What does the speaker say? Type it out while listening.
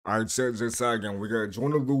All right, check this out again. We got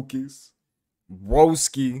Joyner Lucas,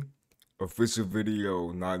 Broski, official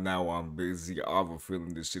video. Not now, I'm busy. I have a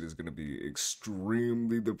feeling this shit is gonna be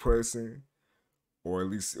extremely depressing, or at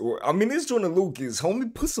least, I mean, it's Joyner Lucas.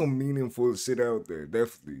 Homie, put some meaningful shit out there.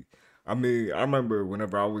 Definitely. I mean, I remember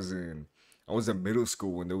whenever I was in middle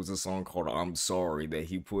school, and there was a song called "I'm Sorry" that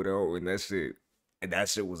he put out, and that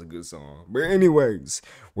shit was a good song. But anyways,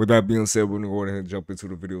 with that being said, we're gonna go ahead and jump into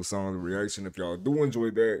the video song reaction. If y'all do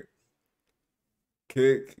enjoy that,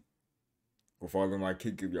 Kick, go follow my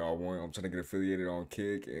Kick if y'all want. I'm trying to get affiliated on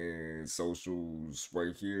Kick and socials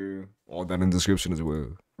right here. All that in the description as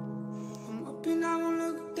well. I'm up and I won't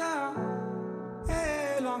look down.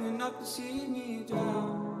 Hey, long enough to see me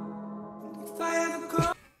down. If I ever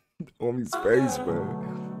come On me space,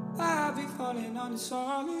 man. I'll be falling on the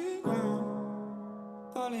solid ground.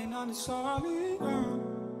 Falling on the solid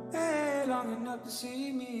ground. Hey, long enough to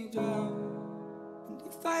see me down. And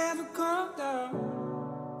if I ever come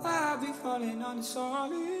down, I'll be falling on the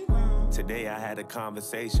solid ground. Today I had a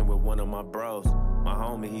conversation with one of my bros. My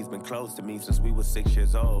homie, he's been close to me since we were 6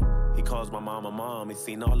 years old. He calls my mom. He's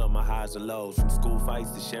seen all of my highs and lows. From school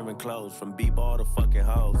fights to sharing clothes. From b-ball to fucking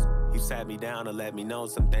hoes. He sat me down to let me know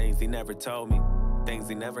some things he never told me. Things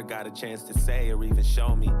he never got a chance to say or even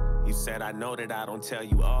show me. He said, I know that I don't tell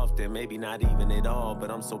you often, maybe not even at all,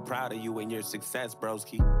 but I'm so proud of you and your success,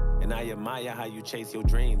 broski. And I admire how you chase your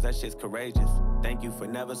dreams, that shit's courageous. Thank you for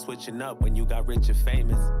never switching up when you got rich and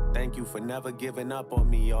famous. Thank you for never giving up on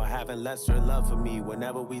me or having lesser love for me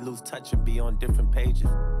whenever we lose touch and be on different pages.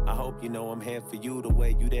 I hope you know I'm here for you the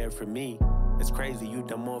way you there for me. It's crazy you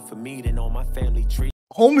done more for me than on my family tree.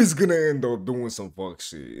 Homie's gonna end up doing some fuck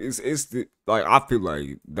shit. It's the, like, I feel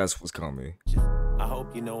like that's what's coming. I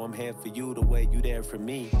hope you know I'm here for you the way you there for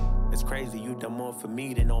me. It's crazy you done more for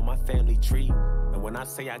me than on my family tree. And when I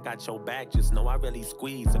say I got your back, just know I really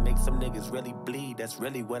squeeze and make some niggas really bleed. That's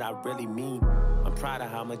really what I really mean. I'm proud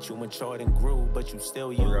of how much you matured and grew, but you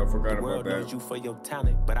still you. Yeah, I forgot the world about that. knows you for your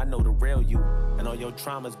talent, but I know the real you. And all your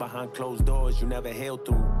traumas behind closed doors you never held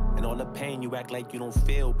through. And all the pain you act like you don't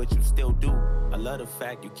feel, but you still do. I love the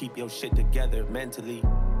fact you keep your shit together mentally.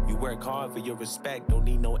 You work hard for your respect, don't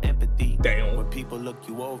need no empathy. Damn. When people look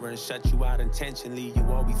you over and shut you out intentionally, you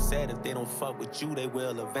always said if they don't fuck with you, they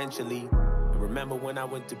will eventually. And remember when I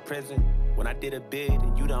went to prison, when I did a bid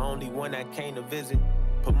and you the only one that came to visit.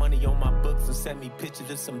 Put money on my books and send me pictures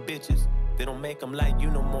of some bitches. They don't make them like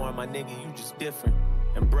you no more, my nigga, you just different.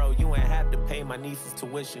 And bro, you ain't have to pay my niece's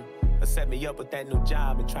tuition or set me up with that new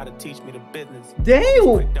job and try to teach me the business. Damn!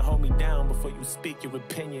 Quick to hold me down before you speak your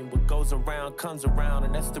opinion. What goes around comes around,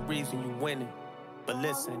 and that's the reason you winning. But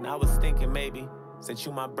listen, I was thinking maybe, since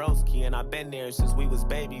you my broski and I've been there since we was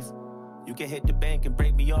babies, you can hit the bank and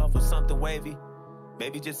break me off with something wavy.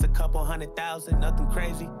 Maybe just a couple 100,000, nothing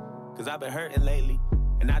crazy. Cause I've been hurting lately,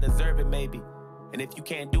 and I deserve it maybe. And if you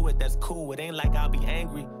can't do it, that's cool, it ain't like I'll be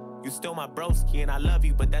angry. You still my broski and I love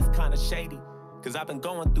you, but that's kinda shady. Cause I've been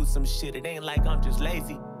going through some shit, it ain't like I'm just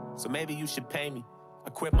lazy. So maybe you should pay me.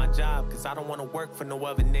 I quit my job cause I don't wanna work for no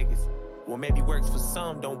other niggas. Well, maybe works for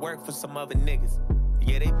some, don't work for some other niggas.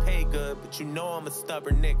 Yeah, they pay good, but you know I'm a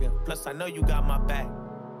stubborn nigga. Plus I know you got my back,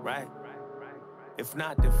 right? If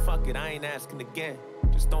not, then fuck it, I ain't asking again.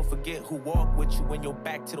 Just don't forget who walked with you when you're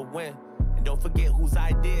back to the wind. And don't forget whose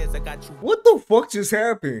ideas I got you. What the fuck just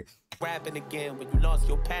happened? Rapping again when you lost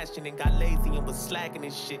your passion and got lazy and was slacking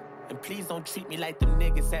and shit. And please don't treat me like them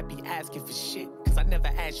niggas that be asking for shit. Cause I never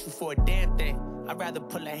asked you for a damn thing. I'd rather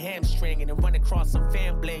pull a hamstring and then run across some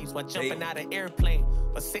fan blades while jumping out of airplane.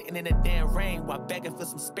 Or sitting in the damn rain while begging for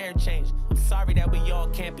some spare change. I'm sorry that we all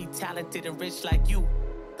can't be talented and rich like you.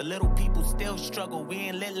 The little people still struggle, we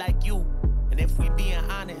ain't lit like you. And if we being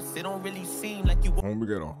honest, it don't really seem like you Homie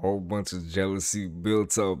got a whole bunch of jealousy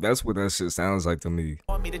built up. That's what that shit sounds like to me.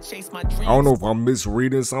 want me to chase my dreams. I don't know if I'm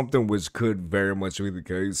misreading something, which could very much be the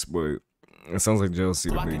case, but it sounds like jealousy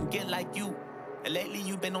So to I me. can get like you. And lately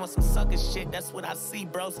you've been on some sucker shit, that's what I see,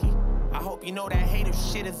 broski. I hope you know that hater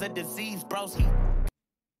shit is a disease, broski.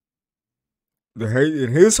 The hate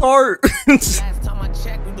in his heart? Last time I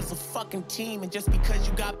checked, we was a fucking team. And just because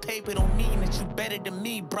you got paper don't mean that you better than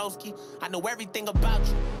me, broski. I know everything about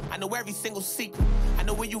you. I know every single secret. I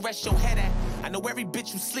know where you rest your head at. I know every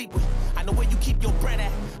bitch you sleep with. I know where you keep your bread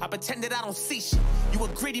at. I pretend that I don't see shit. You a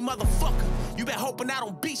greedy motherfucker. You been hoping I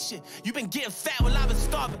don't beat shit. You been getting fat while I've been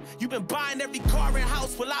starving. You been buying every car and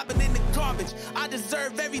house while I've been in the garbage. I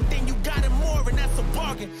deserve everything you got and more, and that's a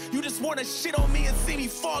bargain. You just wanna shit on me and see me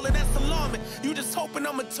falling, that's alarming. You just hoping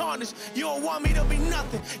I'm a tarnish. You don't want me to be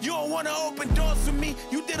nothing. You don't wanna open doors for me.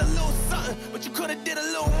 You did a little something, but you could've did a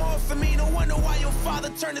little more for me. No wonder why your father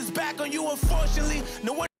turned his back on you, unfortunately.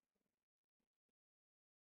 No wonder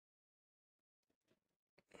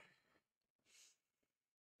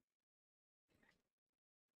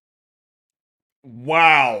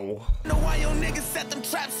Wow. Know why your niggas set them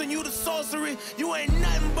traps on you the sorcery? You ain't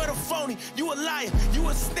nothing but a phony. You a liar. You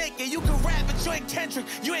a snake, and you can rap, but you ain't Kendrick.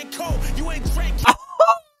 You ain't Cole. You ain't Drake.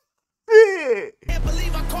 Can't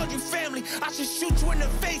believe I called you family. I should shoot you in the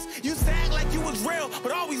face. You used to act like you was real,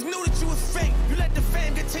 but always knew that you was fake. You let the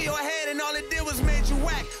fame get to your head, and all it did was made you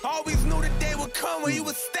whack. I always knew the day would come when you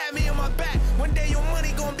would stab me in my back. One day your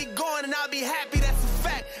money gonna be gone, and I'll be happy, that's a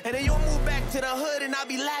fact. And then you'll move back to the hood, and I'll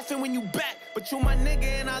be laughing when you back. But you my nigga,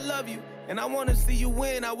 and I love you. And I wanna see you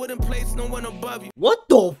win. I wouldn't place no one above you. What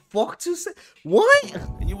the fuck you say? What?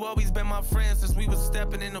 And you always been my friend since we was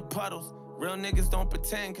stepping in the puddles. Real niggas don't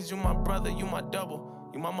pretend, cause you my brother, you my double.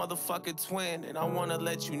 You my motherfucking twin, and I wanna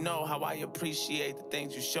let you know how I appreciate the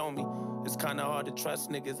things you show me. It's kinda hard to trust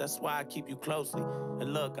niggas, that's why I keep you closely.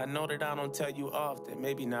 And look, I know that I don't tell you often,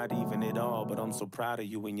 maybe not even at all, but I'm so proud of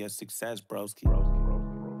you and your success, broski.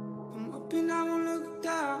 I'm up and I won't look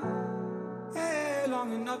down. Hey,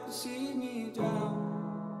 long enough to see me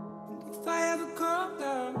drown. And if I ever come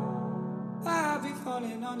down, I'll be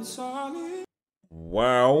falling on the solid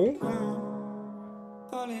Wow. ground.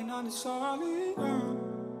 Falling on the solid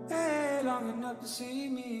ground. Hey, long enough to see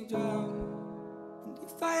me drown. And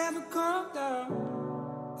if I ever come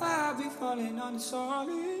down, I'll be falling on the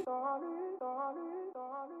solid.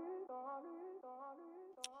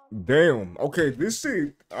 Damn. Okay, this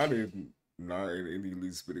shit, I didn't not in any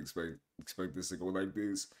least bit expect this to go like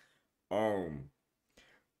this.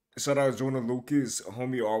 Shout out Joyner Lucas.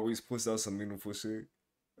 Homie always puts out some meaningful shit.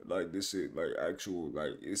 Like this shit, like actual,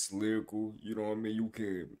 like it's lyrical. You know what I mean? You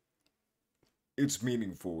can, it's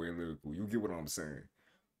meaningful and lyrical. You get what I'm saying?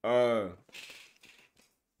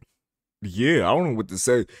 Yeah, I don't know what to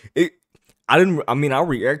say. I didn't. I mean, I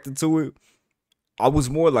reacted to it. I was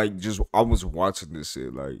more like I was watching this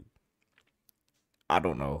shit. Like I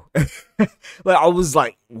don't know. Like I was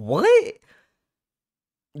like, what?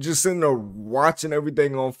 Just sitting there watching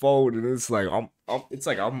everything unfold, and it's like I'm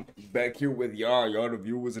back here with y'all the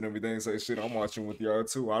viewers and everything. So shit, I'm watching with y'all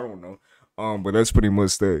too. I don't know. But that's pretty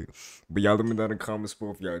much that. But y'all let me know in the comments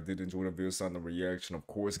below if y'all did enjoy the video, sign the reaction. Of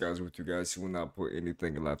course, guys, with you guys, you will not put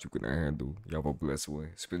anything in life you cannot handle. Y'all have a blessed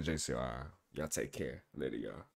one. It's been JCRI. Y'all take care. Later, y'all.